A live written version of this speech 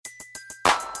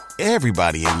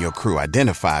Everybody in your crew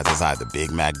identifies as either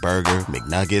Big Mac Burger,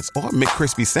 McNuggets, or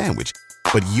McCrispy Sandwich.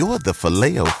 But you're the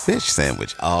Filet-O-Fish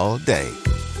Sandwich all day.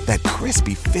 That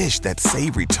crispy fish, that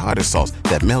savory tartar sauce,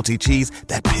 that melty cheese,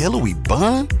 that pillowy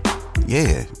bun.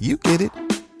 Yeah, you get it.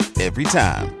 Every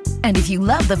time. And if you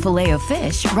love the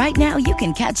Filet-O-Fish, right now you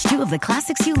can catch two of the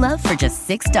classics you love for just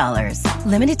 $6.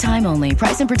 Limited time only.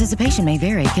 Price and participation may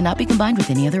vary. Cannot be combined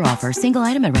with any other offer. Single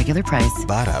item at regular price.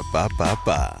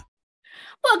 Ba-da-ba-ba-ba.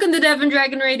 Welcome to Devon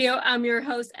Dragon Radio. I'm your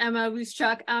host,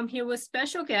 M.L.Ruscsak. I'm here with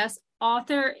special guest,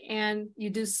 author, and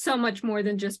you do so much more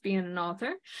than just being an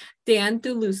author, Dan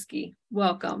Dluzneski.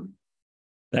 Welcome.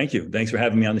 Thank you. Thanks for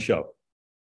having me on the show.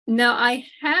 Now, I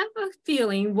have a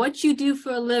feeling what you do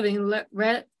for a living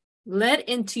led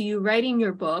into you writing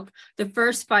your book, The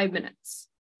First 5 Minutes.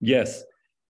 Yes.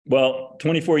 Well,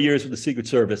 24 years with the Secret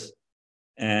Service.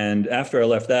 And after I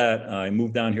left that, I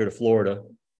moved down here to Florida.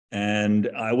 And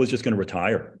I was just going to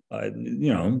retire,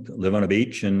 live on a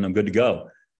beach and I'm good to go.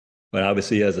 But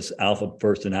obviously as this alpha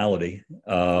personality,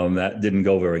 that didn't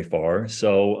go very far.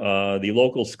 So the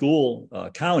local school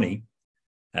county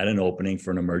had an opening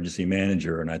for an emergency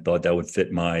manager. And I thought that would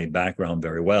fit my background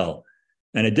very well.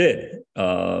 And it did.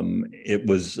 It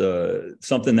was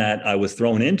something that I was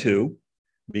thrown into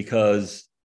because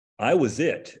I was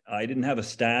it. I didn't have a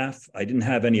staff. I didn't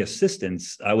have any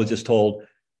assistants. I was just told,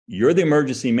 you're the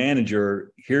emergency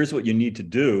manager. Here's what you need to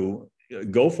do.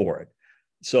 Go for it.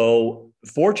 So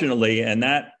fortunately, and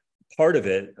that part of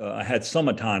it, I had some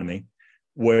autonomy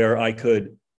where I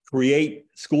could create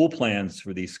school plans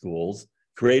for these schools,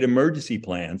 create emergency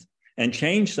plans, and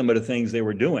change some of the things they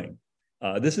were doing.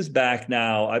 This is back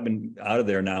now. I've been out of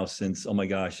there now since,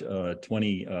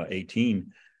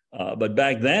 2018. But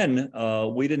back then,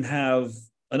 we didn't have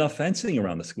enough fencing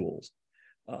around the schools.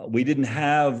 We didn't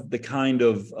have the kind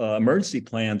of emergency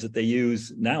plans that they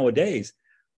use nowadays.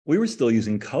 We were still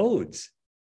using codes.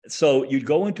 So you'd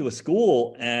go into a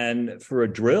school and for a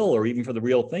drill or even for the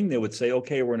real thing, they would say,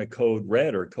 okay, we're in a code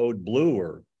red or code blue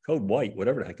or code white,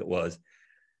 whatever the heck it was.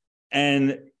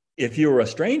 And if you were a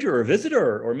stranger or a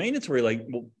visitor or maintenance, were like,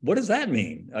 well, what does that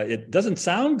mean? It doesn't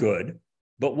sound good,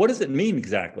 but what does it mean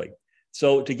exactly?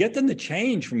 So to get them to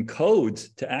change from codes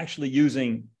to actually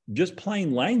using just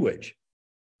plain language,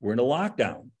 we're in a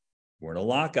lockdown, we're in a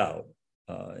lockout,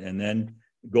 and then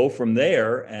go from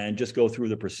there and just go through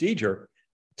the procedure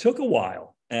took a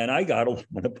while. And I got a lot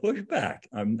of pushback.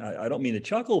 I don't mean to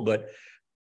chuckle, but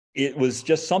it was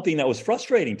just something that was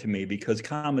frustrating to me because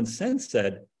common sense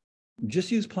said,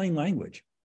 just use plain language.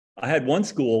 I had one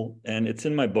school, and it's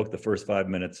in my book, The First 5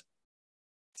 Minutes,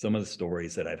 some of the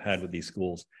stories that I've had with these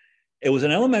schools. It was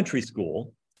an elementary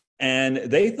school, and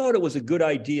they thought it was a good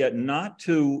idea not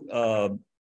to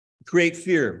create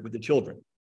fear with the children.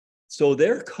 So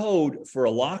their code for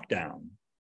a lockdown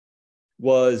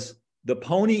was the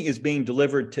pony is being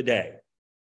delivered today.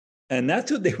 And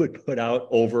that's what they would put out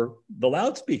over the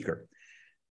loudspeaker.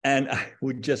 And I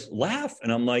would just laugh.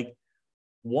 And I'm like,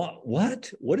 what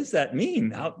does that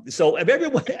mean? So if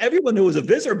everyone who was a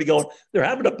visitor would be going, they're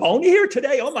having a pony here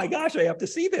today. Oh my gosh, I have to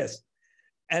see this.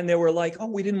 And they were like, oh,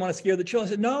 we didn't want to scare the children.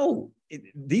 I said, no,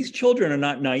 these children are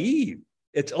not naive.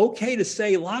 It's okay to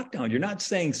say lockdown. You're not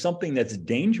saying something that's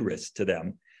dangerous to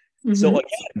them. Mm-hmm. So again,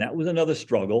 that was another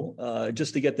struggle,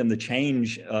 just to get them to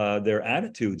change their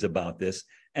attitudes about this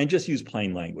and just use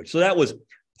plain language. So that was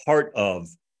part of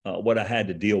what I had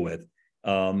to deal with.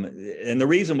 And the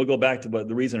reason, we'll go back to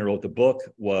the reason I wrote the book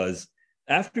was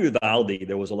after Uvalde,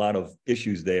 there was a lot of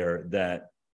issues there that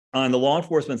on the law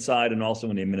enforcement side and also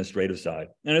on the administrative side,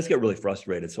 and I just get really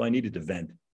frustrated. So I needed to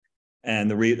vent.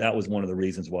 And that was one of the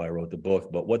reasons why I wrote the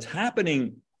book. But what's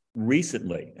happening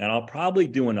recently, and I'll probably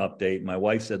do an update. My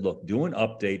wife said, look, do an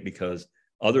update because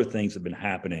other things have been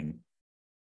happening.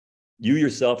 You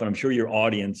yourself, and I'm sure your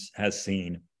audience has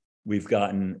seen,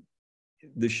 the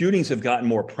shootings have gotten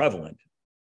more prevalent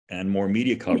and more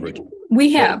media coverage.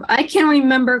 We have. I can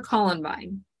remember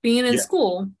Columbine being in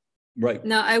school. Right.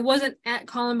 Now, I wasn't at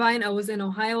Columbine. I was in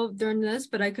Ohio during this,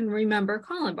 but I can remember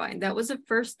Columbine. That was the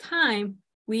first time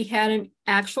we had an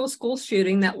actual school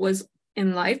shooting that was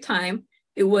in lifetime.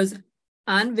 It was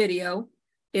on video,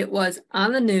 it was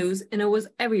on the news, and it was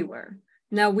everywhere.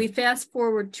 Now we fast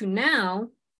forward to now,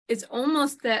 it's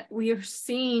almost that we are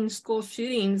seeing school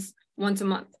shootings once a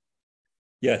month.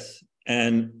 Yes.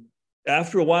 And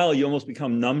after a while, you almost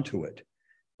become numb to it,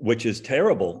 which is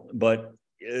terrible. But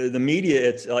the media,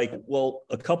 it's like, well,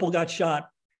 a couple got shot.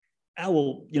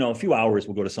 Well, a few hours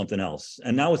we'll go to something else.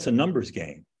 And now it's a numbers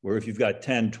game where if you've got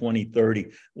 10, 20, 30,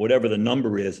 whatever the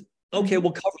number is, okay,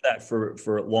 we'll cover that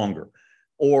for longer.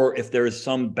 or if there is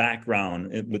some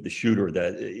background with the shooter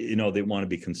that, they want to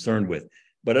be concerned with.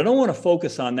 But I don't want to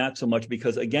focus on that so much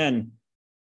because, again,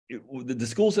 the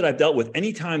schools that I've dealt with,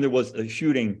 anytime there was a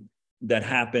shooting that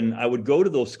happened, I would go to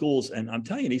those schools and I'm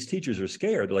telling you, these teachers are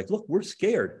scared. They're like, look, we're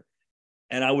scared.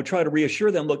 And I would try to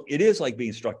reassure them, look, it is like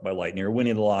being struck by lightning or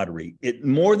winning the lottery. It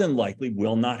more than likely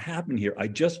will not happen here. I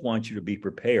just want you to be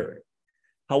prepared.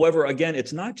 However, again,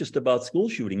 it's not just about school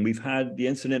shooting. We've had the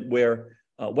incident where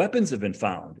weapons have been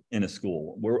found in a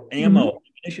school, where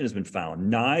ammunition has been found,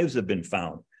 knives have been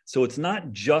found. So it's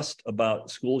not just about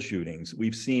school shootings.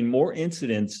 We've seen more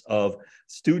incidents of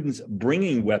students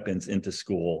bringing weapons into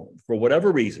school for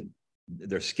whatever reason.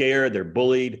 They're scared, they're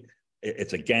bullied,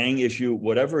 it's a gang issue,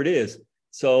 whatever it is.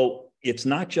 So it's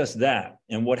not just that.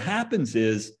 And what happens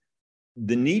is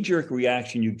the knee-jerk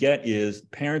reaction you get is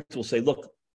parents will say, look,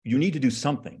 you need to do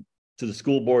something, to the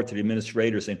school board, to the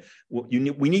administrators, saying, well,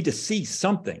 we need to see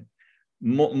something.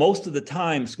 Most of the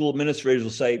time, school administrators will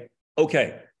say,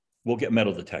 okay, we'll get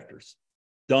metal detectors.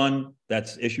 Done.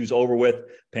 That's issues over with.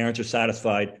 Parents are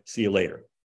satisfied. See you later.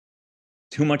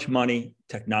 Too much money.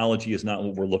 Technology is not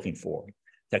what we're looking for.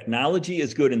 Technology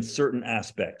is good in certain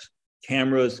aspects.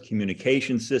 Cameras,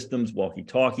 communication systems,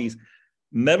 walkie-talkies.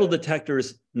 Metal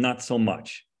detectors, not so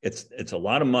much. It's a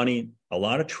lot of money, a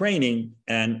lot of training,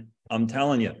 and I'm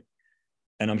telling you,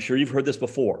 and I'm sure you've heard this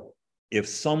before, if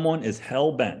someone is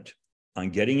hell-bent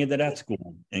on getting into that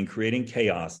school and creating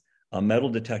chaos, a metal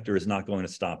detector is not going to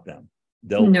stop them.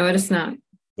 No, it is not.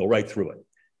 Go right through it.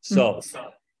 So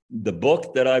the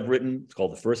book that I've written, it's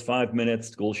called The First 5 Minutes,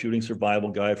 School Shooting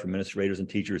Survival Guide for Administrators and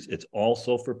Teachers. It's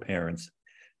also for parents.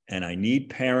 And I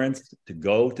need parents to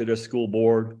go to their school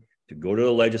board, to go to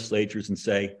the legislatures and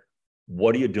say,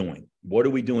 what are you doing? What are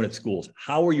we doing at schools?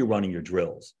 How are you running your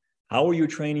drills? How are you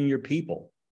training your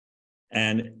people?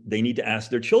 And they need to ask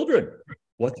their children,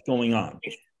 what's going on?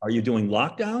 Are you doing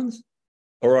lockdowns?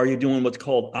 Or are you doing what's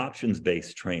called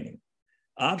options-based training?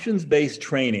 Options-based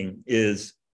training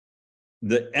is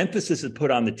the emphasis is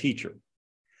put on the teacher.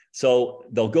 So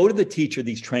they'll go to the teacher,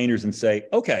 these trainers, and say,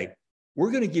 okay,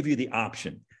 we're going to give you the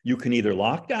option. You can either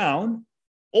lock down,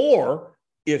 or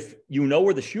if you know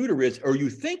where the shooter is, or you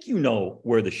think you know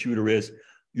where the shooter is,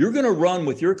 you're going to run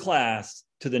with your class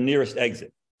to the nearest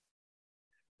exit.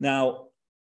 Now,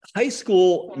 high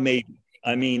school, maybe.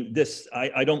 I mean,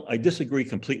 I disagree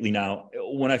completely now.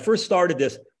 When I first started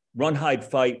this, Run, Hide,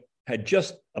 Fight had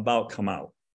just about come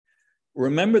out.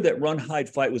 Remember that Run, Hide,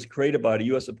 Fight was created by the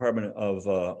U.S. Department of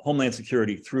Homeland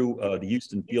Security through the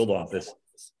Houston field office.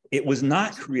 It was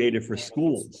not created for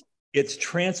schools. It's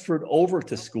transferred over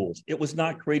to schools. It was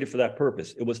not created for that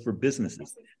purpose. It was for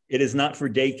businesses. It is not for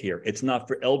daycare. It's not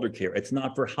for elder care. It's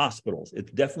not for hospitals.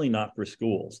 It's definitely not for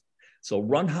schools. So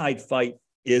Run, Hide, Fight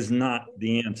is not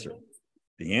the answer.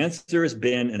 The answer has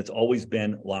been, and it's always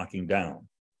been, locking down.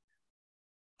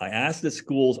 I ask that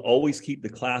schools always keep the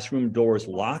classroom doors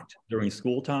locked during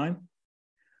school time.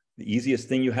 The easiest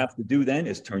thing you have to do then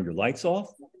is turn your lights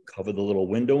off, cover the little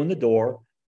window in the door,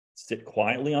 sit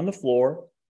quietly on the floor,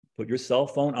 put your cell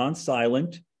phone on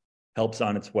silent. Help's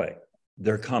on its way.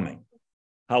 They're coming.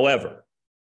 However,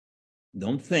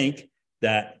 don't think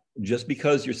that just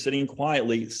because you're sitting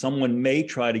quietly, someone may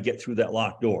try to get through that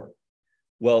locked door.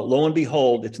 Well, lo and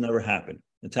behold, it's never happened.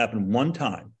 It's happened one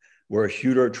time where a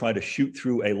shooter tried to shoot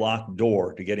through a locked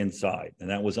door to get inside, and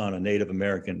that was on a Native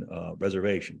American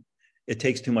reservation. It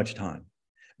takes too much time.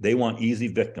 They want easy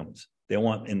victims. They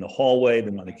want in the hallway,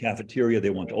 they want the cafeteria, they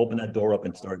want to open that door up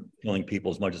and start killing people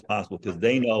as much as possible because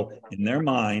they know in their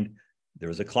mind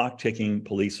there's a clock ticking,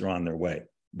 police are on their way.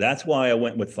 That's why I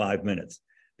went with 5 minutes.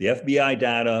 The FBI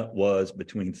data was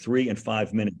between 3 and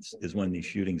 5 minutes is when these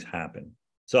shootings happen.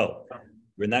 So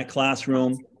you're in that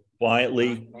classroom,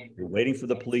 quietly, you're waiting for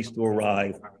the police to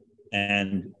arrive,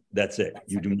 and that's it.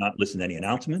 You do not listen to any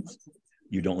announcements.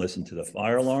 You don't listen to the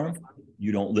fire alarm.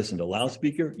 You don't listen to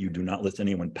loudspeaker. You do not listen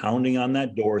to anyone pounding on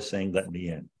that door saying, let me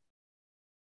in.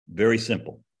 Very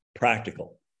simple,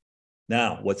 practical.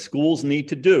 Now, what schools need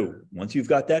to do, once you've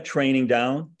got that training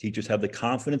down, teachers have the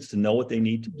confidence to know what they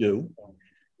need to do.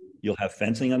 You'll have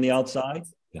fencing on the outside.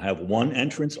 You'll have one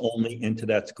entrance only into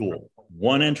that school.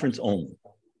 One entrance only.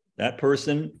 That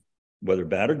person, whether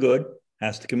bad or good,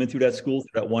 has to come in through that school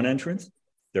through that one entrance.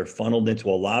 They're funneled into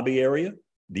a lobby area.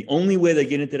 The only way they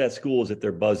get into that school is if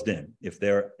they're buzzed in, if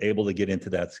they're able to get into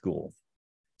that school.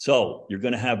 So you're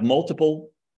going to have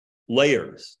multiple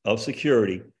layers of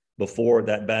security before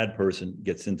that bad person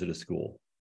gets into the school.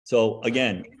 So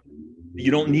again, you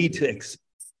don't need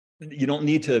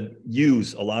to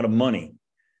use a lot of money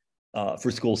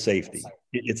for school safety.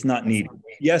 It's not needed.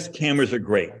 Yes, cameras are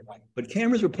great, but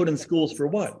cameras were put in schools for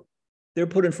what? They're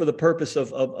put in for the purpose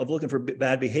of looking for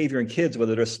bad behavior in kids,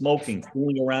 whether they're smoking,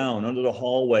 fooling around under the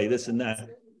hallway, this and that.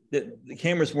 The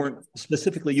cameras weren't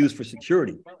specifically used for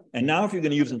security. And now if you're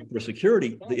going to use them for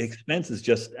security, the expense is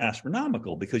just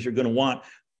astronomical because you're going to want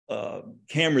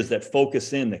cameras that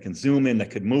focus in, that can zoom in, that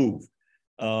could move.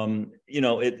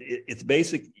 It's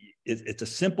basic. It's a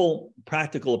simple,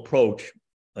 practical approach,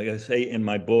 like I say in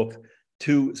my book,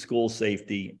 to school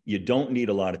safety. You don't need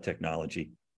a lot of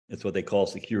technology. It's what they call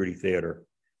security theater.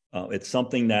 It's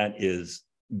something that is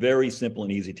very simple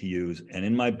and easy to use. And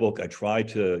in my book, I try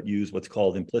to use what's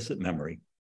called implicit memory.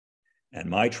 And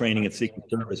my training at Secret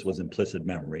Service was implicit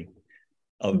memory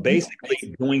of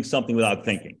basically doing something without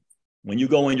thinking. When you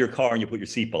go in your car and you put your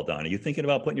seatbelt on, are you thinking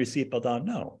about putting your seatbelt on?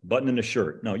 No. Buttoning a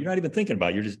shirt? No, you're not even thinking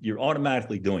about it. You're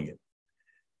automatically doing it.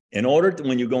 In order to,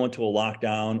 when you go into a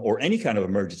lockdown or any kind of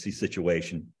emergency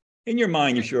situation, in your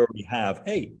mind, you should already have,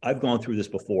 hey, I've gone through this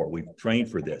before. We've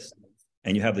trained for this.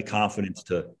 And you have the confidence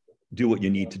to do what you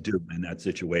need to do in that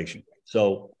situation.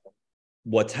 So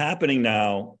what's happening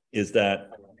now is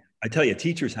that, I tell you,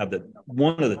 teachers have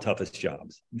one of the toughest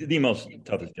jobs, the most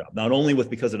toughest job, not only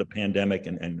because of the pandemic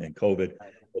and COVID,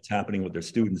 what's happening with their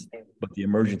students, but the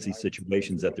emergency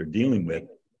situations that they're dealing with.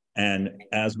 And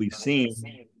as we've seen,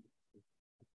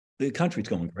 the country's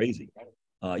going crazy.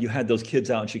 You had those kids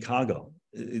out in Chicago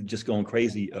just going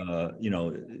crazy,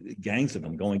 gangs of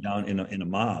them going down in a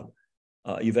mob.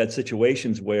 You've had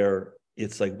situations where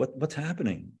it's like, what's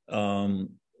happening?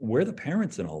 Where are the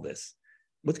parents in all this?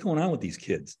 What's going on with these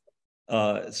kids?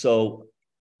 So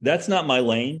that's not my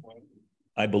lane.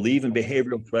 I believe in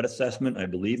behavioral threat assessment. I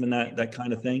believe in that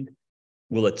kind of thing.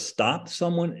 Will it stop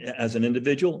someone as an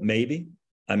individual? Maybe.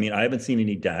 I mean, I haven't seen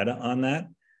any data on that.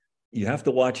 You have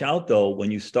to watch out, though,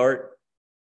 when you start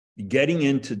getting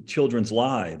into children's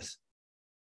lives.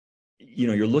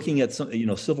 You're looking at some,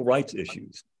 civil rights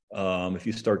issues. If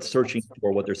you start searching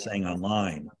for what they're saying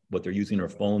online, what they're using their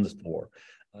phones for,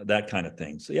 that kind of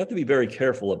thing. So you have to be very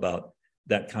careful about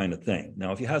that kind of thing.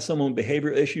 Now, if you have someone with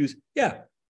behavioral issues, yeah,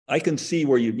 I can see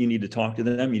where you need to talk to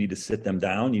them. You need to sit them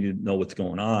down. You need to know what's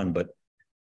going on. But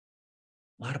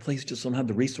a lot of places just don't have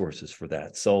the resources for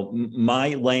that. So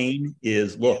my lane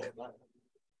is, look,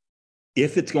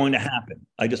 if it's going to happen,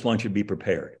 I just want you to be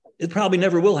prepared. It probably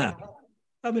never will happen.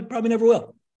 Probably never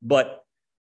will. But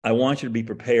I want you to be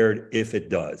prepared if it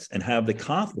does and have the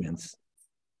confidence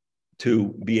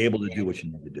to be able to do what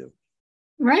you need to do.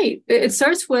 Right. It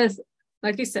starts with,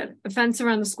 like you said, a fence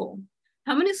around the school.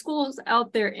 How many schools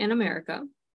out there in America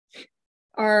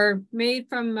are made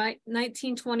from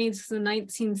 1920s to the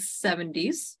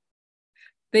 1970s?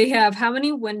 They have how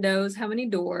many windows, how many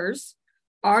doors?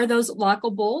 Are those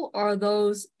lockable? Are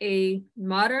those a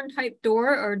modern type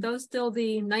door? Or are those still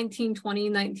the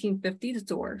 1920, 1950s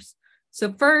doors?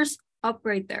 So first,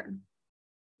 upgrade there.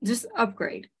 Just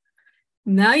upgrade.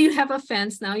 Now you have a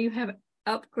fence. Now you have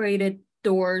upgraded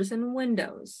doors and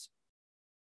windows.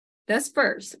 That's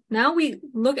first. Now we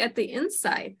look at the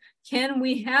inside. Can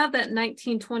we have that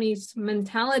 1920s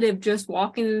mentality of just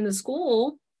walking into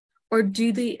school, or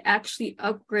do they actually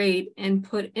upgrade and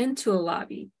put into a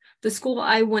lobby? The school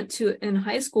I went to in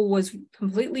high school was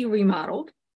completely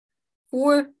remodeled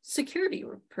for security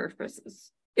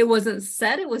purposes. It wasn't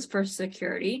said it was for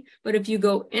security, but if you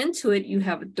go into it, you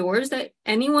have doors that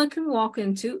anyone can walk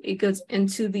into. It goes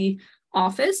into the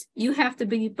office. You have to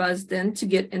be buzzed in to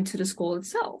get into the school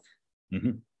itself.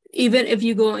 Mm-hmm. Even if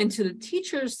you go into the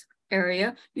teacher's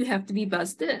area, you have to be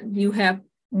buzzed in. You have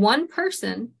one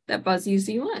person that buzzes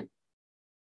you in.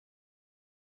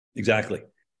 Exactly.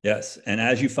 Yes. And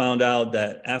as you found out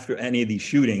that after any of these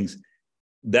shootings,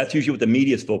 that's usually what the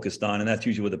media is focused on, and that's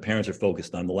usually what the parents are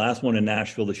focused on. The last one in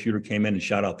Nashville, the shooter came in and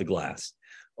shot out the glass.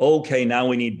 Okay, now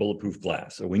we need bulletproof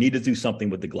glass, or we need to do something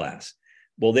with the glass.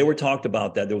 Well, they were talked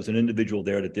about that. There was an individual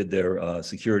there that did their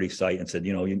security site and said,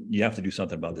 you have to do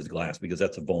something about this glass because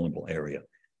that's a vulnerable area.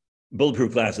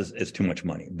 Bulletproof glass is too much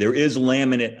money. There is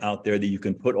laminate out there that you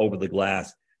can put over the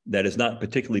glass that is not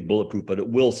particularly bulletproof, but it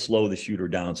will slow the shooter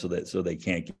down so they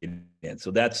can't get in. So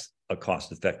that's a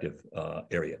cost-effective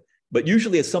area. But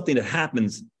usually it's something that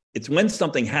happens. It's when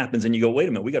something happens and you go, wait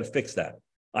a minute, we got to fix that.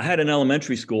 I had an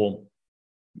elementary school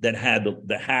that had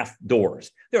the half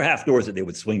doors. There were half doors that they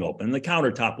would swing open. And the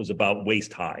countertop was about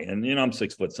waist high. And, I'm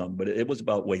 6 foot something, but it was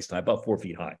about waist high, about 4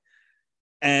 feet high.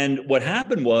 And what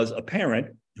happened was a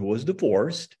parent who was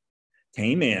divorced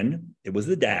came in. It was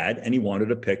the dad, and he wanted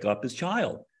to pick up his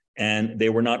child. And they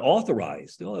were not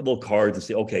authorized. They'll have little cards and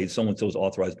say, okay, so-and-so's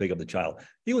authorized to pick up the child.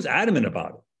 He was adamant about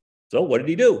it. So what did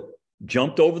he do?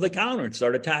 Jumped over the counter and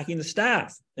started attacking the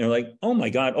staff. They're like, oh my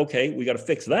God, okay, we got to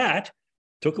fix that.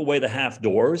 took away the half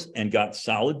doors and got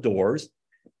solid doors.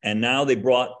 And now they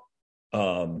brought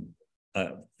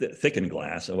thickened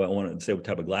glass. I want to say what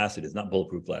type of glass it is, not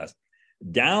bulletproof glass,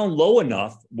 down low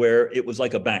enough where it was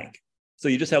like a bank. So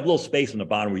you just have a little space on the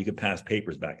bottom where you could pass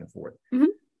papers back and forth. Mm-hmm.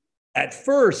 At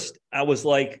first, I was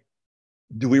like,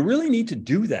 do we really need to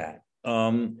do that?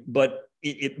 But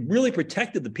it really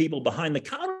protected the people behind the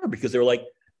counter, because they were like,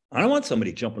 I don't want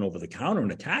somebody jumping over the counter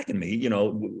and attacking me,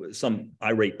 some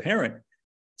irate parent.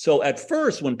 So at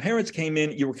first, when parents came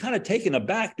in, you were kind of taken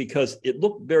aback because it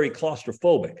looked very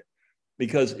claustrophobic,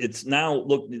 because it's now,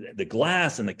 look, the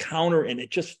glass and the counter, and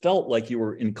it just felt like you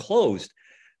were enclosed.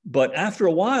 But after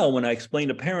a while, when I explained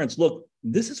to parents, look,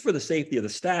 this is for the safety of the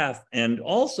staff, and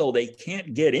also they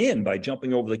can't get in by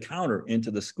jumping over the counter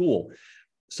into the school.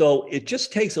 So it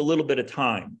just takes a little bit of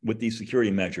time with these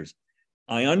security measures.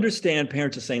 I understand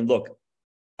parents are saying, look,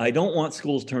 I don't want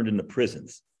schools turned into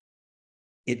prisons.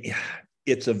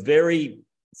 It's a very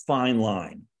fine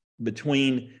line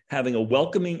between having a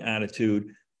welcoming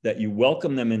attitude that you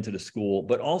welcome them into the school,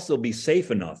 but also be safe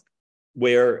enough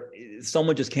where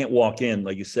someone just can't walk in,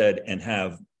 like you said, and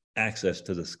have access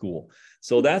to the school.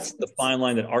 So that's the fine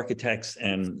line that architects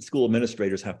and school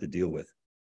administrators have to deal with.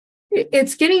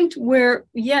 It's getting to where,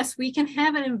 yes, we can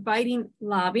have an inviting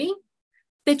lobby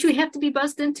that you have to be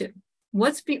buzzed into.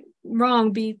 What's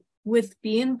wrong with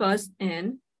being buzzed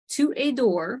in to a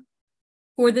door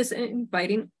for this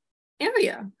inviting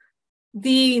area?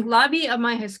 The lobby of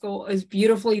my high school is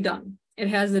beautifully done. It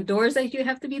has the doors that you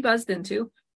have to be buzzed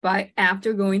into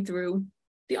after going through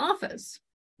the office.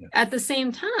 Yeah. At the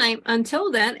same time,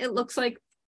 until then, it looks like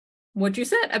what you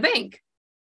said, a bank.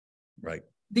 Right.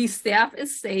 The staff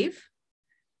is safe.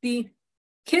 The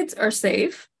kids are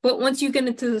safe. But once you get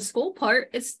into the school part,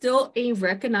 it's still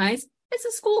it's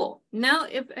a school. Now,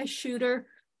 if a shooter,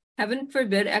 heaven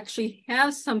forbid, actually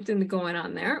has something going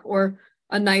on there, or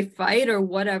a knife fight or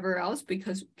whatever else,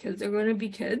 because kids are going to be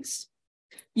kids,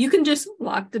 you can just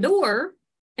lock the door,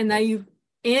 and now you're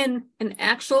in an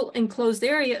actual enclosed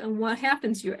area. And what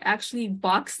happens? You're actually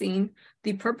boxing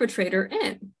the perpetrator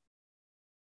in.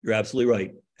 You're absolutely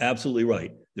right. Absolutely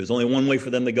right. There's only one way for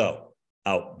them to go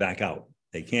out, back out.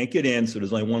 They can't get in. So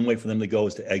there's only one way for them to go,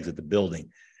 is to exit the building.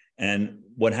 And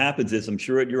what happens is, I'm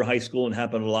sure at your high school, and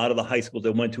happened at a lot of the high schools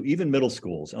that went to, even middle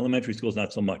schools, elementary schools,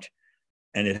 not so much.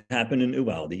 And it happened in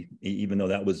Uvalde, even though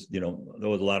that was, there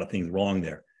was a lot of things wrong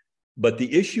there. But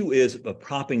the issue is of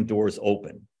propping doors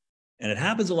open. And it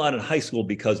happens a lot in high school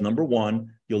because, number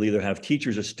one, you'll either have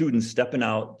teachers or students stepping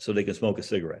out so they can smoke a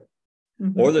cigarette,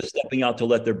 mm-hmm. or they're stepping out to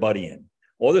let their buddy in,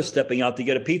 or they're stepping out to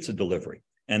get a pizza delivery,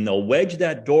 and they'll wedge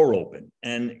that door open.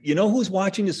 And you know who's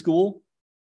watching the school?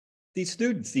 These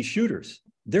students, these shooters.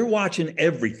 They're watching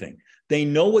everything. They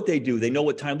know what they do. They know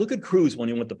what time. Look at Cruz when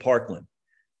he went to Parkland.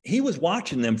 He was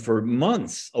watching them for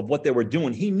months of what they were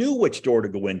doing. He knew which door to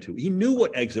go into. He knew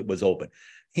what exit was open.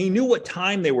 He knew what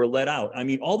time they were let out. I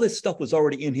mean, all this stuff was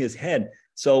already in his head.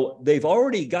 So they've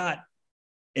already got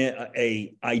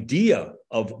a idea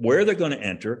of where they're going to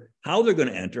enter, how they're going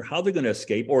to enter, how they're going to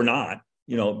escape or not,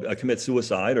 commit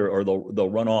suicide or they'll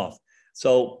run off.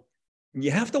 So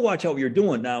you have to watch out what you're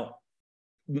doing. Now,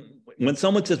 when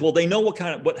someone says, well, they know what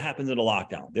happens in a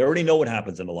lockdown. They already know what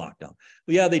happens in a lockdown.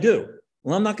 Well, yeah, they do.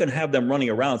 Well, I'm not going to have them running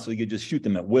around so you can just shoot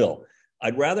them at will.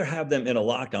 I'd rather have them in a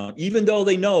lockdown, even though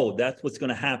they know that's what's going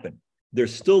to happen. They're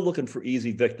still looking for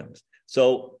easy victims.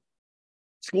 So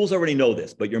schools already know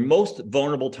this, but your most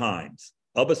vulnerable times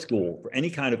of a school for any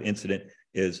kind of incident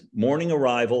is morning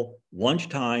arrival,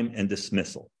 lunchtime, and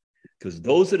dismissal, because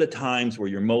those are the times where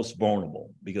you're most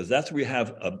vulnerable, because that's where you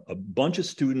have a bunch of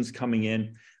students coming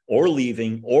in or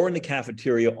leaving or in the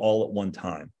cafeteria all at one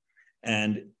time.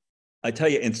 And I tell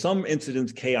you, in some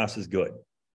incidents, chaos is good.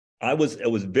 It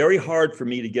was very hard for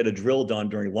me to get a drill done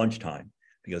during lunchtime,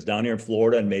 because down here in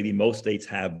Florida, and maybe most states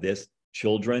have this,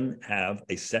 children have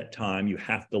a set time. You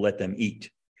have to let them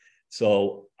eat.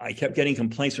 So I kept getting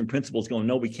complaints from principals going,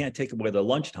 no, we can't take away their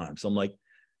lunchtime. So I'm like,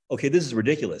 okay, this is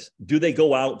ridiculous. Do they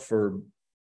go out for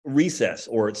recess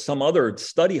or some other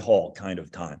study hall kind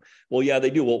of time? Well, yeah,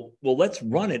 they do. Well, let's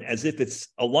run it as if it's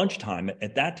a lunchtime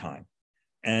at that time.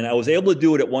 And I was able to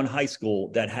do it at one high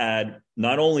school that had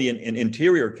not only an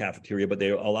interior cafeteria, but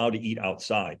they were allowed to eat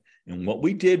outside. And what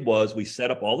we did was we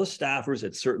set up all the staffers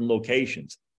at certain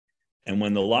locations. And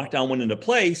when the lockdown went into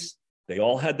place, they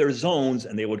all had their zones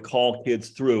and they would call kids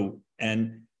through.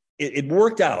 And it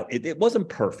worked out. It wasn't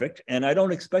perfect, and I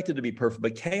don't expect it to be perfect,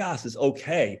 but chaos is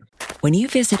okay. When you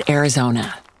visit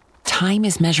Arizona, time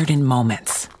is measured in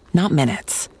moments, not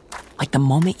minutes. Like the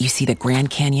moment you see the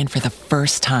Grand Canyon for the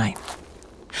first time.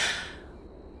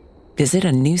 Visit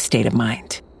a new state of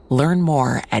mind. Learn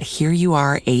more at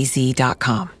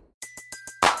hereyouareaz.com.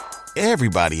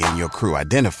 Everybody in your crew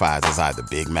identifies as either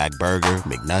Big Mac Burger,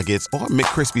 McNuggets, or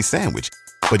McCrispy Sandwich.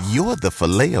 But you're the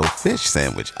Filet-O-Fish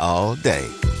Sandwich all day.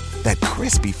 That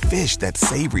crispy fish, that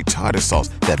savory tartar sauce,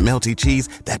 that melty cheese,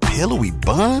 that pillowy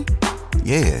bun.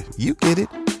 Yeah, you get it.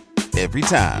 Every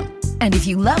time. And if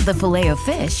you love the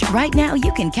Filet-O-Fish, right now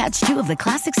you can catch two of the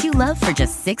classics you love for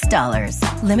just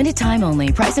 $6. Limited time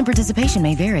only. Price and participation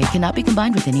may vary. Cannot be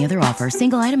combined with any other offer.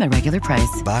 Single item at regular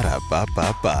price.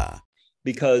 Ba-da-ba-ba-ba.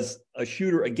 Because a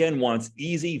shooter, again, wants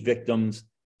easy victims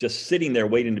just sitting there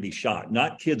waiting to be shot,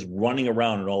 not kids running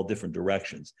around in all different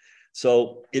directions.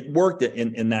 So it worked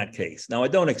in that case. Now, I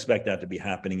don't expect that to be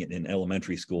happening in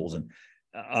elementary schools. And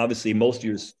obviously, most of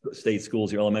your state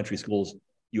schools, your elementary schools,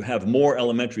 you have more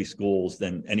elementary schools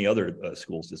than any other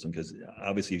school system, because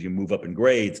obviously, as you move up in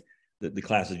grades, the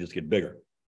classes just get bigger.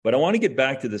 But I want to get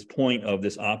back to this point of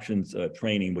this options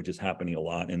training, which is happening a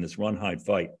lot in this run, hide,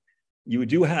 fight. You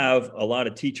do have a lot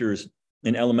of teachers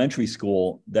in elementary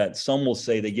school that some will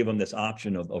say they give them this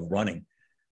option of running.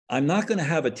 I'm not going to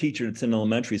have a teacher that's in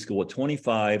elementary school with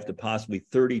 25 to possibly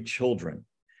 30 children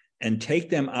and take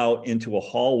them out into a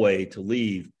hallway to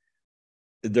leave.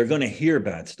 They're going to hear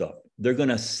bad stuff. They're going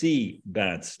to see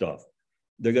bad stuff.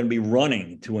 They're going to be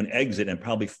running to an exit and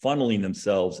probably funneling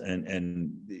themselves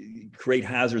and create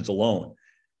hazards alone.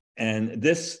 And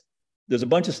there's a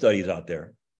bunch of studies out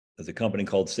there. There's a company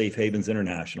called Safe Havens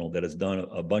International that has done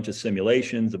a bunch of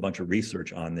simulations, a bunch of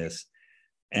research on this.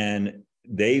 And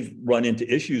they've run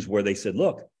into issues where they said,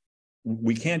 look,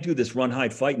 we can't do this run,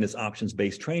 hide, fight in this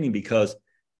options-based training because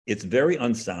it's very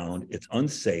unsound, it's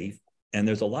unsafe, and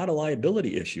there's a lot of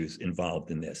liability issues involved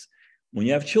in this. When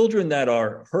you have children that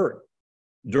are hurt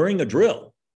during a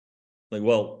drill, like,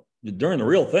 well, during the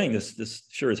real thing, this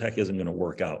sure as heck isn't going to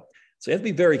work out. So you have to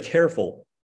be very careful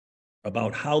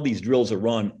about how these drills are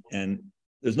run. And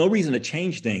there's no reason to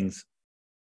change things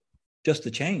just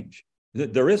to change.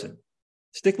 There isn't.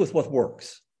 Stick with what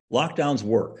works. Lockdowns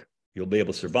work. You'll be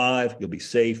able to survive. You'll be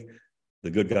safe.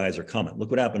 The good guys are coming. Look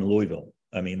what happened in Louisville.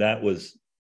 I mean, that was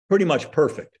pretty much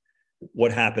perfect,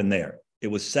 what happened there. It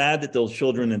was sad that those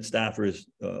children and staffers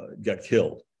got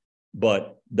killed,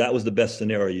 but that was the best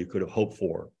scenario you could have hoped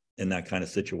for in that kind of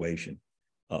situation.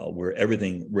 Where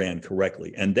everything ran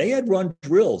correctly. And they had run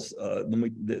drills.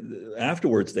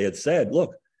 Afterwards, they had said,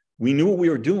 look, we knew what we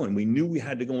were doing. We knew we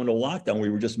had to go into lockdown. We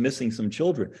were just missing some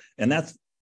children. And that's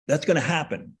going to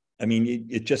happen. I mean,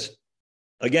 it just,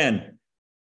 again,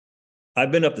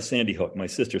 I've been up to Sandy Hook. My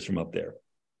sister's from up there.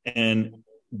 And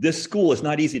this school is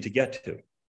not easy to get to.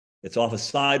 It's off a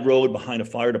side road behind a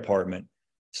fire department.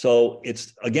 So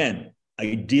it's, again,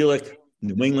 idyllic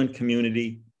New England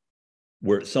community,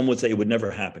 where some would say it would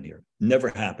never happen here,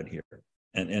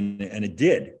 and it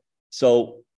did.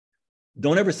 So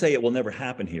don't ever say it will never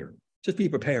happen here. Just be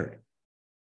prepared.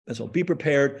 That's all. Be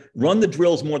prepared. Run the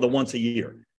drills more than once a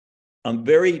year. I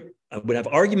would have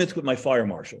arguments with my fire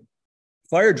marshal.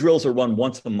 Fire drills are run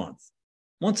once a month.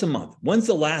 Once a month. When's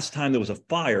the last time there was a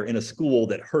fire in a school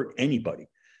that hurt anybody?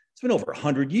 It's been over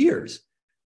 100 years.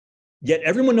 Yet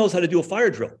everyone knows how to do a fire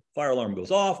drill. Fire alarm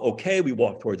goes off. Okay, we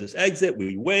walk towards this exit.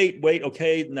 We wait.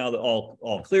 Okay, now that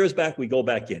all clears back, we go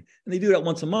back in. And they do that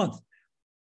once a month.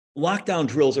 Lockdown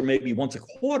drills are maybe once a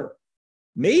quarter.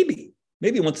 Maybe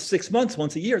once 6 months,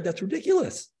 once a year. That's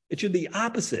ridiculous. It should be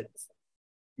opposite.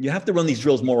 You have to run these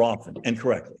drills more often and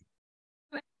correctly.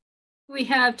 We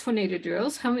have tornado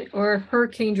drills, or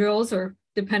hurricane drills, or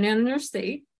depending on their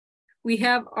state. We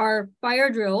have our fire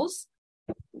drills.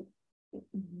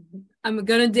 I'm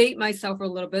going to date myself a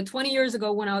little bit. 20 years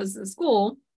ago when I was in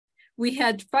school, we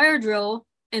had fire drill,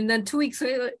 and then 2 weeks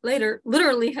later,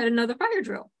 literally had another fire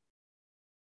drill.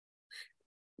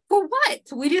 For what?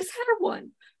 We just had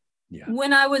one. Yeah.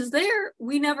 When I was there,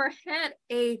 we never had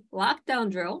a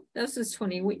lockdown drill. This is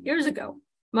 20 years ago.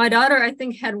 My daughter, I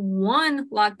think, had one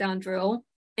lockdown drill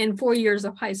in 4 years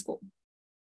of high school.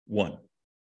 One.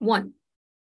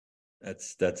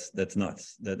 That's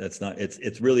nuts. That's not.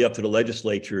 It's really up to the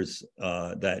legislatures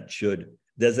that should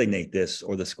designate this,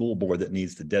 or the school board that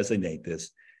needs to designate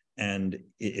this. And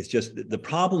it's just the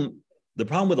problem. The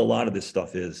problem with a lot of this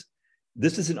stuff is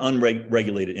this is an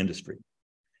unregulated industry.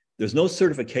 There's no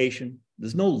certification.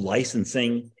 There's no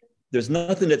licensing. There's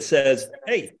nothing that says,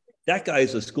 hey, that guy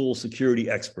is a school security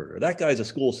expert, or that guy is a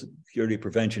school security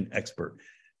prevention expert.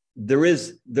 There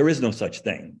is no such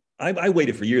thing. I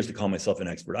waited for years to call myself an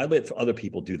expert. I let other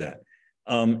people do that.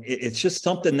 It's just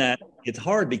something that it's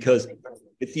hard, because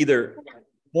it's either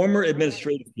former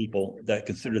administrative people that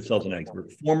consider themselves an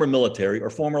expert, former military,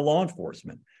 or former law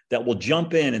enforcement that will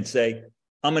jump in and say,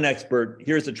 I'm an expert.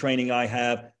 Here's the training I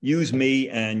have. Use me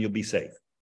and you'll be safe.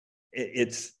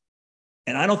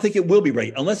 And I don't think it will be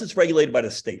regulated unless it's regulated by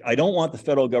the state. I don't want the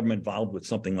federal government involved with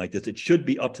something like this. It should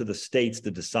be up to the states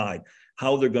to decide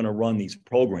how they're going to run these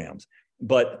programs.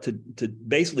 But to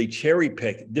basically cherry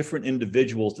pick different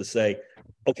individuals to say,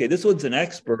 okay, this one's an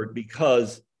expert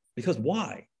because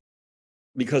why?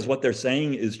 Because what they're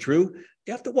saying is true.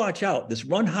 You have to watch out. This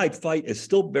run, hide, fight is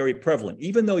still very prevalent,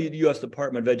 even though the U.S.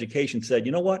 Department of Education said,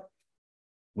 you know what?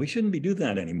 We shouldn't be doing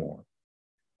that anymore.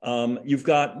 You've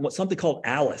got something called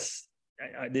ALICE.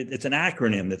 It's an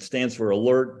acronym that stands for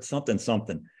alert something.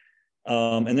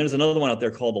 And there's another one out there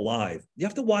called ALIVE. You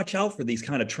have to watch out for these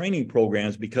kind of training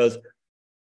programs because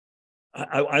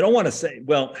I don't want to say,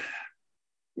 well.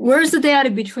 Where's the data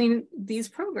between these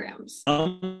programs?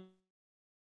 On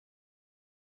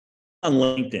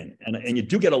LinkedIn. And you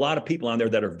do get a lot of people on there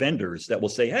that are vendors that will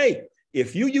say, hey,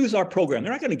 if you use our program,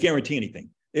 they're not going to guarantee anything.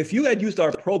 If you had used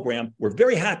our program, we're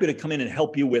very happy to come in and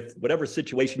help you with whatever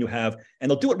situation you have.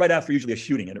 And they'll do it right after usually a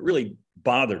shooting. And it really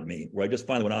bothered me where I just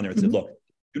finally went on there and said, look,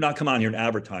 do not come on here and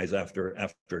advertise after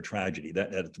a tragedy.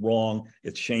 That it's wrong.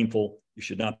 It's shameful. You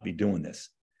should not be doing this.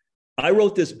 I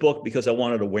wrote this book because I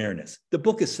wanted awareness. The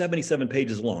book is 77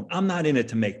 pages long. I'm not in it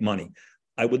to make money.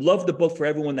 I would love the book for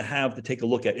everyone to take a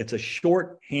look at. It's a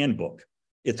short handbook.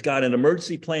 It's got an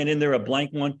emergency plan in there, a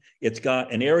blank one. It's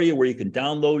got an area where you can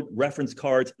download reference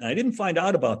cards. And I didn't find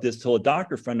out about this till a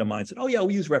doctor friend of mine said, oh, yeah,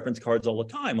 we use reference cards all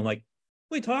the time. I'm like,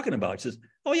 what are you talking about? She says,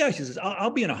 oh, yeah. She says,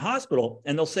 I'll be in a hospital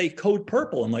and they'll say code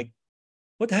purple. I'm like,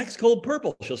 what the heck's code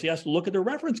purple? She has to look at their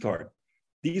reference card.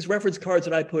 These reference cards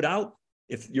that I put out,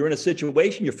 if you're in a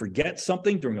situation, you forget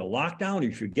something during a lockdown, or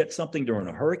you forget something during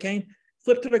a hurricane,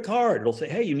 flip to the card. It'll say,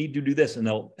 hey, you need to do this. And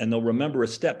they'll remember a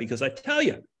step. Because I tell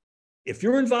you, if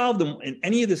you're involved in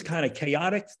any of this kind of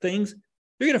chaotic things,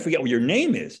 you're going to forget what your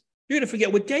name is. You're going to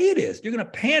forget what day it is. You're going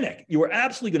to panic. You are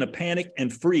absolutely going to panic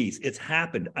and freeze. It's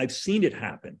happened. I've seen it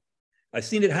happen. I've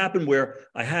seen it happen where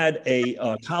I had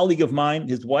a colleague of mine,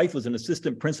 his wife was an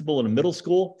assistant principal in a middle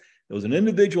school. There was an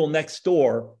individual next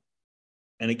door.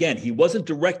 And again, he wasn't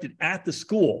directed at the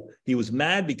school. He was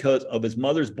mad because of his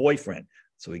mother's boyfriend.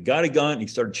 So he got a gun and he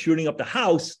started shooting up the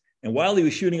house. And while he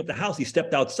was shooting up the house, he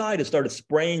stepped outside and started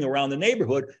spraying around the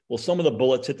neighborhood. Well, some of the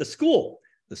bullets hit the school.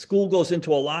 The school goes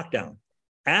into a lockdown.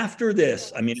 After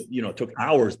this, I mean, it took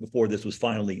hours before this was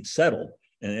finally settled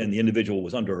and the individual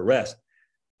was under arrest.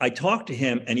 I talked to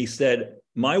him and he said,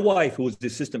 my wife, who was the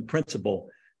assistant principal,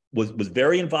 was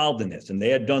very involved in this. And they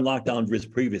had done lockdown drills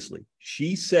previously.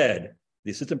 She said, the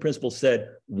assistant principal said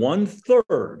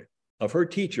 1/3 of her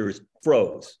teachers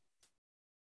froze,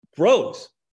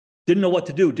 didn't know what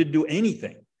to do, didn't do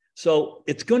anything. So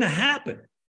it's going to happen.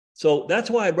 So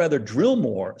that's why I'd rather drill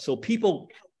more so people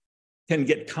can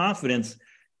get confidence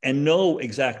and know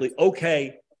exactly,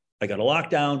 okay, I got a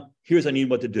lockdown. Here's I need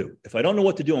what to do. If I don't know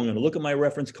what to do, I'm going to look at my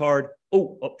reference card.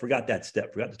 Oh, forgot that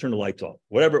step, forgot to turn the lights off,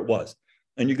 whatever it was.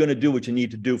 And you're going to do what you need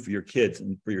to do for your kids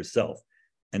and for yourself.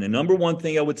 And the number one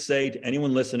thing I would say to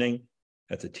anyone listening,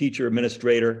 that's a teacher,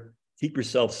 administrator, keep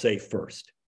yourself safe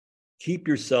first. Keep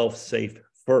yourself safe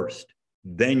first.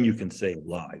 Then you can save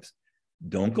lives.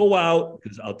 Don't go out,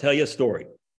 because I'll tell you a story.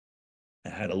 I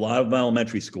had a lot of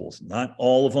elementary schools, not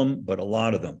all of them, but a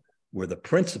lot of them, where the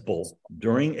principal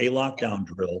during a lockdown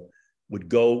drill would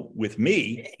go with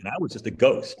me, and I was just a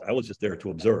ghost. I was just there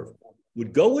to observe,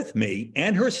 would go with me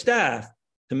and her staff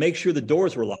to make sure the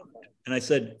doors were locked. And I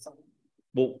said,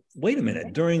 well, wait a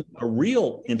minute, during a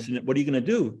real incident, what are you going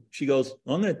to do? She goes,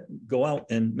 well, I'm going to go out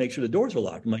and make sure the doors are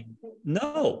locked. I'm like,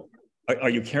 no. Are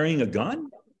you carrying a gun?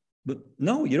 But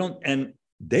no, you don't. And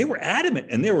they were adamant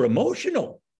and they were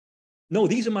emotional. No,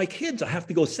 these are my kids. I have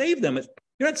to go save them.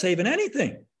 You're not saving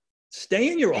anything.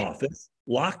 Stay in your office,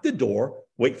 lock the door,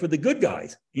 wait for the good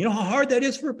guys. You know how hard that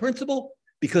is for a principal?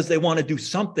 Because they want to do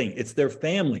something. It's their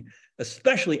family,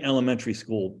 especially elementary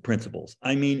school principals.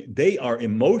 I mean, they are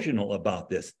emotional about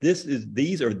this.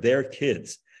 These are their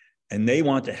kids and they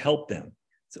want to help them.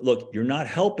 So look, you're not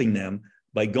helping them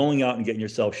by going out and getting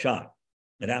yourself shot.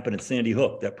 It happened at Sandy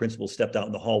Hook. That principal stepped out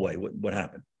in the hallway. What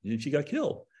happened? She got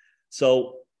killed.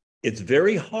 So it's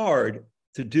very hard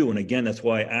to do. And again, that's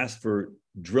why I asked for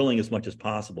drilling as much as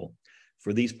possible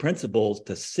for these principals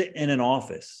to sit in an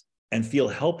office and feel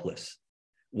helpless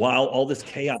while all this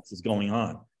chaos is going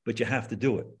on. But you have to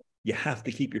do it. You have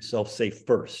to keep yourself safe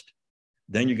first.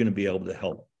 Then you're going to be able to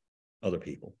help other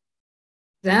people.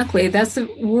 Exactly. That's the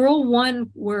rule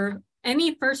one where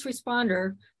any first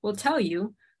responder will tell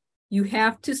you, you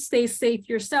have to stay safe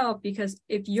yourself, because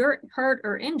if you're hurt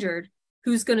or injured,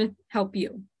 who's going to help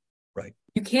you? Right.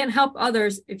 You can't help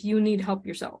others if you need help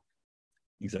yourself.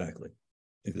 Exactly.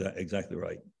 Exactly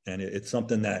right. And it's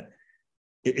something that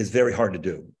is very hard to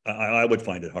do. I would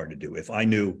find it hard to do if I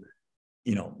knew,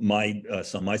 my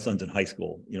son's in high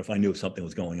school, if I knew something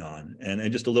was going on,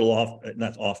 and just a little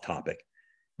not off topic,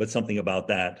 but something about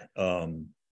that.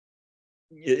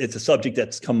 It's a subject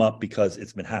that's come up because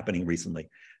it's been happening recently.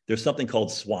 There's something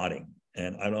called swatting.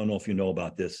 And I don't know if you know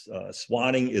about this.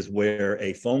 Swatting is where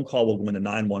a phone call will go into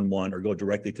 911 or go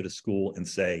directly to the school and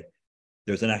say,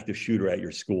 there's an active shooter at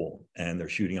your school and they're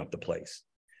shooting up the place.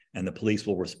 And the police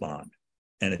will respond.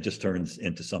 And it just turns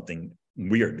into something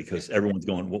weird because everyone's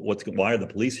going, why are the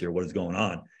police here? What is going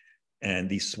on? And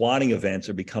these swatting events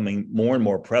are becoming more and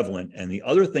more prevalent. And the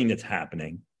other thing that's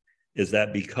happening is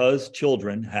that because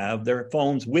children have their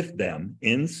phones with them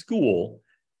in school,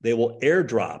 they will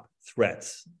airdrop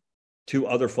threats to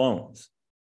other phones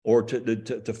or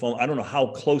to phone. I don't know how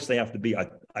close they have to be.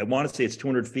 I want to say it's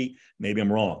 200 feet. Maybe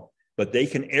I'm wrong, but they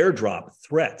can airdrop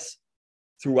threats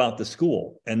throughout the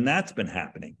school. And that's been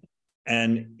happening.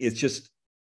 And it's just,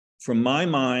 from my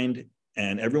mind,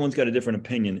 and everyone's got a different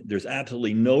opinion, there's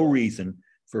absolutely no reason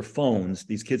for phones.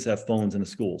 These kids have phones in the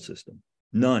school system.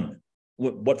 None.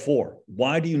 What for?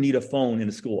 Why do you need a phone in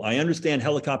a school? I understand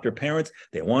helicopter parents,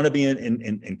 they want to be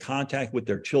in contact with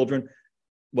their children.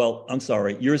 Well, I'm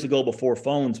sorry. Years ago, before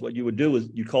phones, what you would do is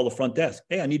you'd call the front desk.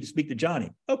 Hey, I need to speak to Johnny.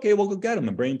 Okay, well, go get him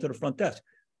and bring him to the front desk.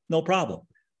 No problem.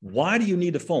 Why do you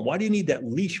need a phone? Why do you need that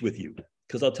leash with you?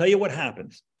 Because I'll tell you what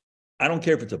happens. I don't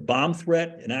care if it's a bomb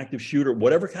threat, an active shooter,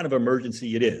 whatever kind of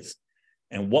emergency it is.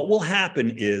 And what will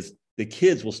happen is the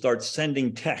kids will start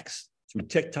sending texts through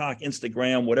TikTok,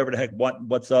 Instagram, whatever the heck,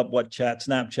 what's up, what chat,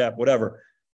 Snapchat, whatever.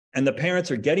 And the parents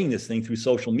are getting this thing through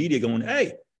social media going,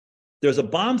 hey, there's a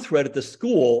bomb threat at the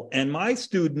school. And my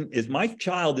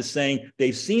child is saying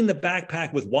they've seen the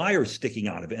backpack with wires sticking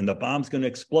out of it and the bomb's going to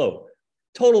explode.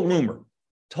 Total rumor,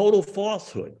 total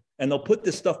falsehood. And they'll put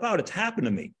this stuff out. It's happened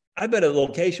to me. I've been at a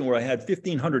location where I had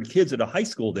 1,500 kids at a high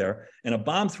school there and a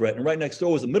bomb threat, and right next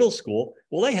door was a middle school.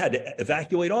 Well, they had to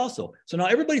evacuate also. So now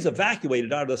everybody's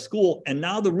evacuated out of the school, and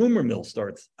now the rumor mill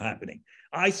starts happening.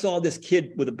 I saw this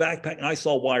kid with a backpack, and I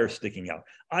saw wires sticking out.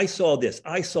 I saw this.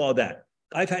 I saw that.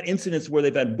 I've had incidents where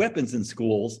they've had weapons in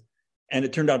schools, and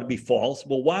it turned out to be false.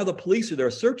 Well, while the police are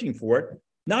there searching for it,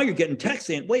 now you're getting texts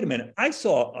saying, wait a minute, I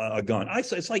saw a gun.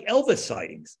 It's like Elvis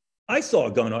sightings. I saw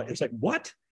a gun. It's like,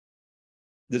 what?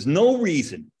 There's no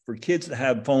reason for kids to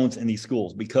have phones in these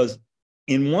schools because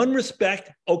in one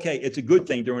respect, okay, it's a good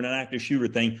thing during an active shooter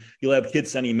thing. You'll have kids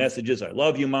sending messages. I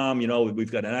love you, Mom. We've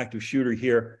got an active shooter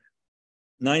here.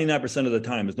 99% of the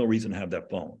time, there's no reason to have that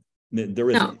phone. There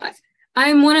isn't. No,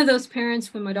 I'm one of those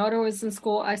parents. When my daughter was in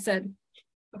school, I said,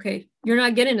 okay, you're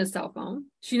not getting a cell phone.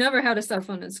 She never had a cell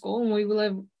phone in school. And we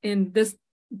live in this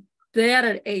day at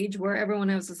an age where everyone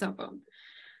has a cell phone.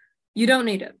 You don't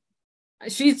need it.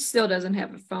 She still doesn't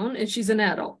have a phone and she's an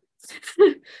adult.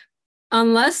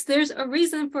 Unless there's a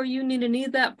reason for you to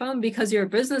need that phone because you're a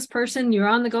business person, you're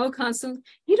on the go constantly.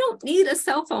 You don't need a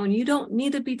cell phone. You don't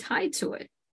need to be tied to it.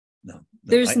 No,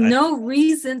 there's no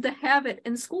reason to have it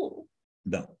in school.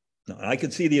 No, I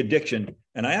could see the addiction.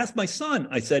 And I asked my son,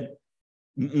 I said,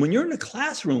 when you're in a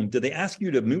classroom, do they ask you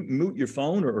to mute your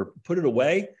phone or put it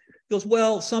away? He goes,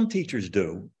 well, some teachers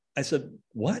do. I said,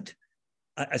 what?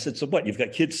 I said, so what? You've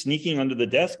got kids sneaking under the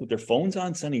desk with their phones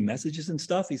on, sending messages and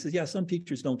stuff? He says, yeah, some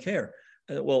teachers don't care.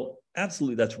 Well,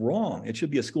 absolutely, that's wrong. It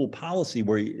should be a school policy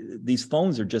where these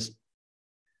phones are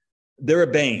they're a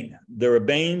bane. They're a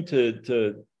bane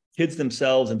to kids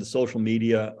themselves and to social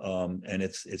media. And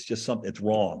it's just something, it's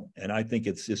wrong. And I think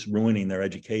it's just ruining their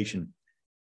education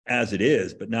as it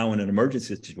is. But now in an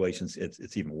emergency situation,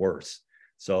 it's even worse.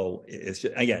 So it's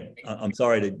just, again, I'm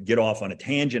sorry to get off on a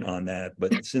tangent on that,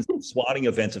 but since the swatting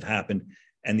events have happened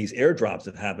and these airdrops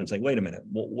have happened, it's like, wait a minute,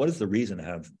 what is the reason to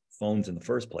have phones in the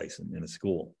first place in a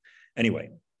school?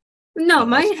 Anyway. No,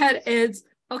 my head is,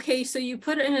 okay, so you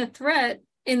put in a threat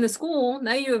in the school,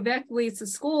 now you evacuate the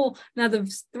school, now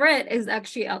the threat is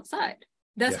actually outside.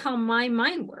 That's how my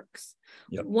mind works.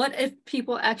 Yep. What if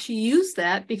people actually use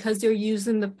that because they're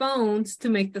using the phones to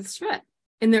make the threat?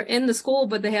 And they're in the school,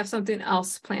 but they have something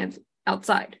else planned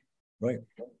outside. Right.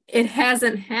 It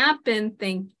hasn't happened,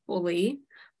 thankfully,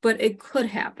 but it could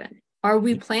happen. Are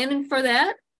we planning for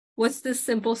that? What's the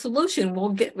simple solution? We'll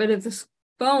get rid of the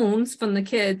phones from the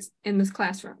kids in this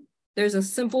classroom. There's a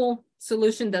simple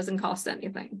solution, doesn't cost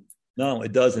anything. No,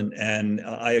 it doesn't. And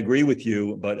I agree with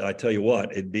you, but I tell you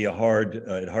what, it'd be a hard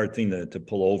thing to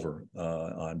pull over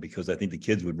on, because I think the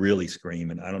kids would really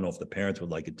scream. And I don't know if the parents would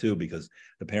like it too, because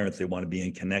the parents, they want to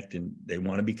be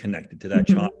connected to that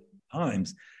child at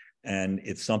times. And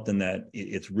it's something that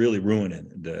it's really ruining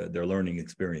their learning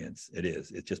experience. It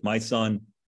is. It's just my son,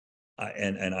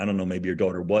 and I don't know, maybe your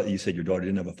daughter, what you said your daughter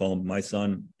didn't have a phone. My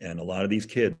son and a lot of these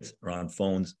kids are on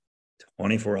phones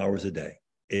 24 hours a day.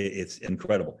 It's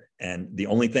incredible. And the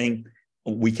only thing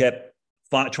we kept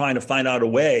trying to find out a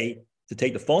way to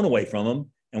take the phone away from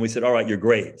him. And we said, all right, your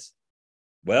grades.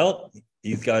 Well,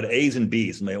 he's got A's and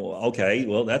B's. And they, well, okay,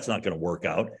 well, that's not going to work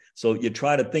out. So you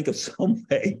try to think of some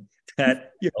way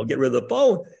that, get rid of the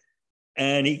phone.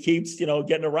 And he keeps,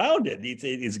 getting around it.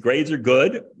 His grades are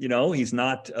good. He's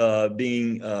not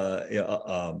being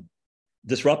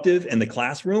disruptive in the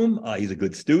classroom. He's a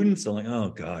good student. So like, oh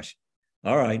gosh,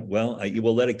 all right, well,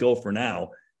 we'll let it go for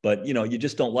now. But, you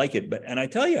just don't like it. And I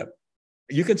tell you,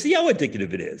 you can see how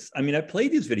addictive it is. I mean, I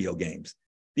played these video games.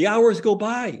 The hours go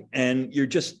by and you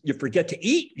forget to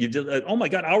eat. You just, oh my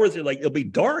God, hours are like, it'll be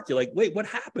dark. You're like, wait, what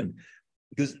happened?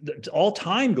 Because all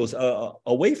time goes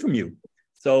away from you.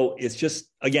 So it's just,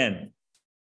 again,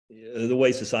 the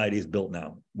way society is built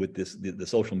now with the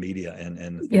social media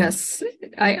and yes,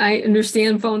 I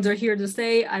understand phones are here to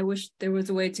stay. I wish there was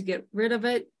a way to get rid of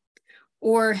it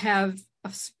or have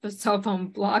a cell phone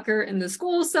blocker in the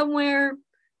school somewhere,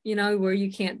 where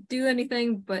you can't do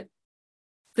anything. But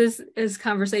this is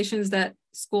conversations that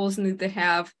schools need to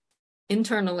have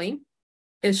internally.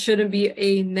 It shouldn't be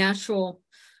a natural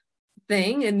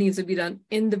thing. It needs to be done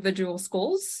individual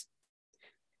schools.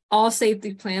 All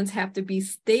safety plans have to be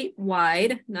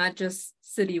statewide, not just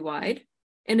citywide.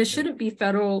 And it shouldn't be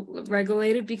federal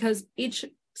regulated because each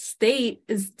state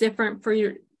is different for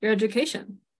your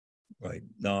education. Right.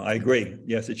 No, I agree.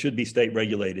 Yes, it should be state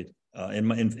regulated. In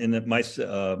my state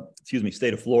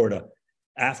of Florida,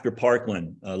 after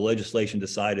Parkland, legislation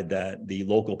decided that the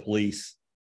local police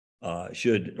or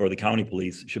the county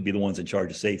police should be the ones in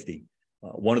charge of safety.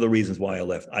 One of the reasons why I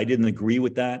left, I didn't agree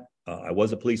with that. I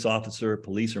was a police officer.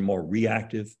 Police are more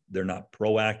reactive. They're not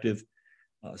proactive.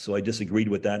 So I disagreed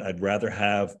with that. I'd rather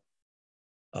have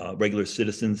regular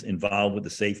citizens involved with the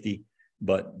safety,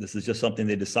 but this is just something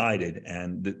they decided.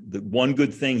 And the one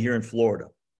good thing here in Florida,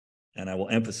 and I will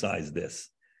emphasize this,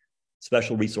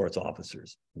 special resource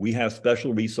officers. We have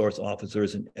special resource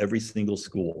officers in every single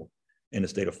school in the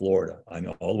state of Florida. I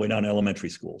know all the way down to elementary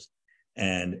schools.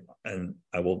 And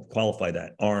I will qualify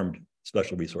that, armed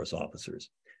special resource officers.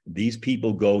 These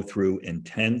people go through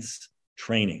intense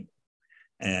training.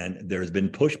 And there's been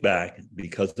pushback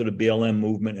because of the BLM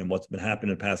movement and what's been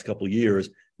happening in the past couple of years,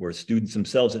 where students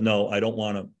themselves said, no, I don't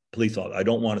want a police officer. I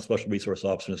don't want a special resource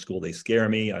officer in the school. They scare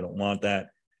me. I don't want that.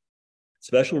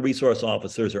 Special resource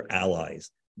officers are allies.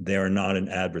 They are not an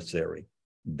adversary.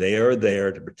 They are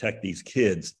there to protect these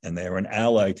kids, and they are an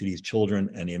ally to these children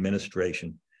and the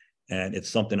administration. And it's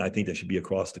something I think that should be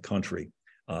across the country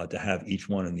to have each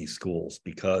one in these schools,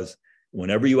 because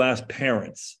whenever you ask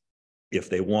parents if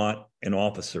they want an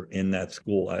officer in that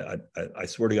school, I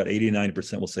swear to God, 80 to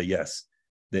 90% will say yes.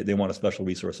 They want a special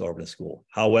resource officer in the school.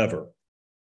 However,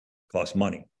 it costs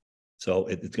money. So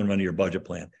it's going to run to your budget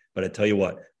plan. But I tell you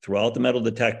what, throw out the metal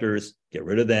detectors, get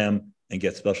rid of them, and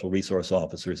get special resource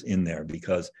officers in there,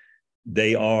 because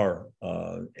they are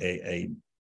a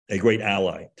great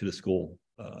ally to the school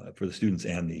for the students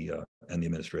and the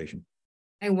administration.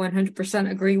 I 100%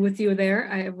 agree with you there.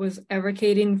 I was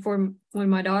advocating for when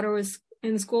my daughter was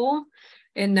in school.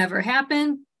 It never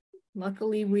happened.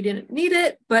 Luckily, we didn't need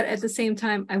it, but at the same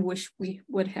time, I wish we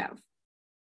would have.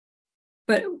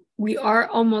 But we are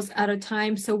almost out of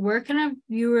time. So where can our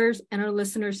viewers and our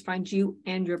listeners find you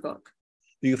and your book?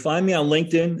 You can find me on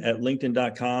LinkedIn at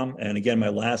linkedin.com. And again, my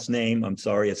last name, I'm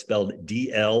sorry, it's spelled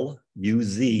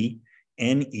Dluzneski.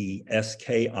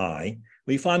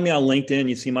 Well, you find me on LinkedIn,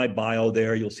 you see my bio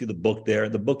there, you'll see the book there.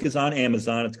 The book is on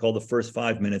Amazon. It's called The First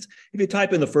 5 Minutes. If you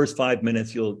type in The First 5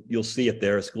 Minutes, you'll see it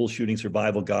there, a school shooting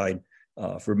survival guide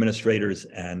for administrators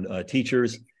and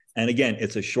teachers. And again,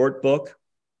 it's a short book.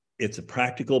 It's a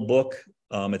practical book.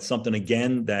 It's something,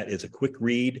 again, that is a quick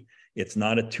read. It's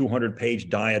not a 200-page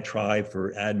diatribe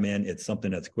for admin. It's something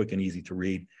that's quick and easy to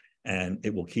read, and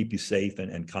it will keep you safe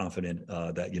and confident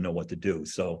that you know what to do.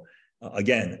 So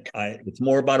again, it's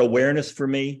more about awareness for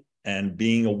me and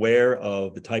being aware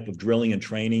of the type of drilling and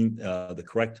training, the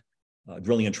correct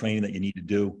drilling and training that you need to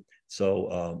do.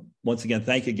 So once again,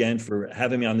 thank you again for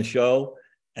having me on the show,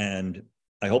 and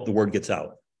I hope the word gets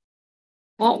out.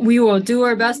 Well, we will do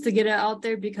our best to get it out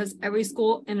there, because every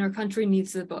school in our country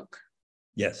needs the book.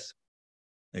 Yes,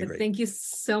 I agree. Thank you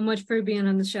so much for being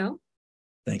on the show.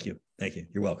 Thank you. Thank you.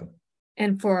 You're welcome.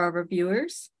 And for our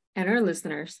reviewers and our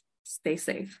listeners, stay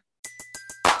safe.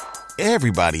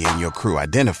 Everybody in your crew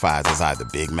identifies as either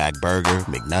Big Mac Burger,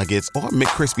 McNuggets, or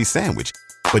McCrispy Sandwich.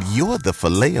 But you're the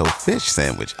Filet-O-Fish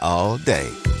Sandwich all day.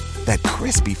 That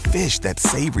crispy fish, that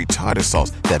savory tartar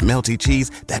sauce, that melty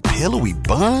cheese, that pillowy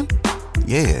bun.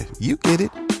 Yeah, you get it.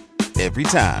 Every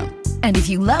time. And if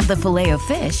you love the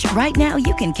Filet-O-Fish, right now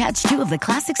you can catch two of the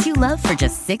classics you love for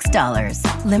just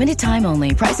 $6. Limited time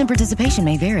only. Price and participation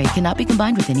may vary. Cannot be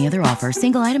combined with any other offer.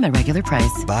 Single item at regular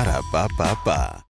price. Ba-da-ba-ba-ba.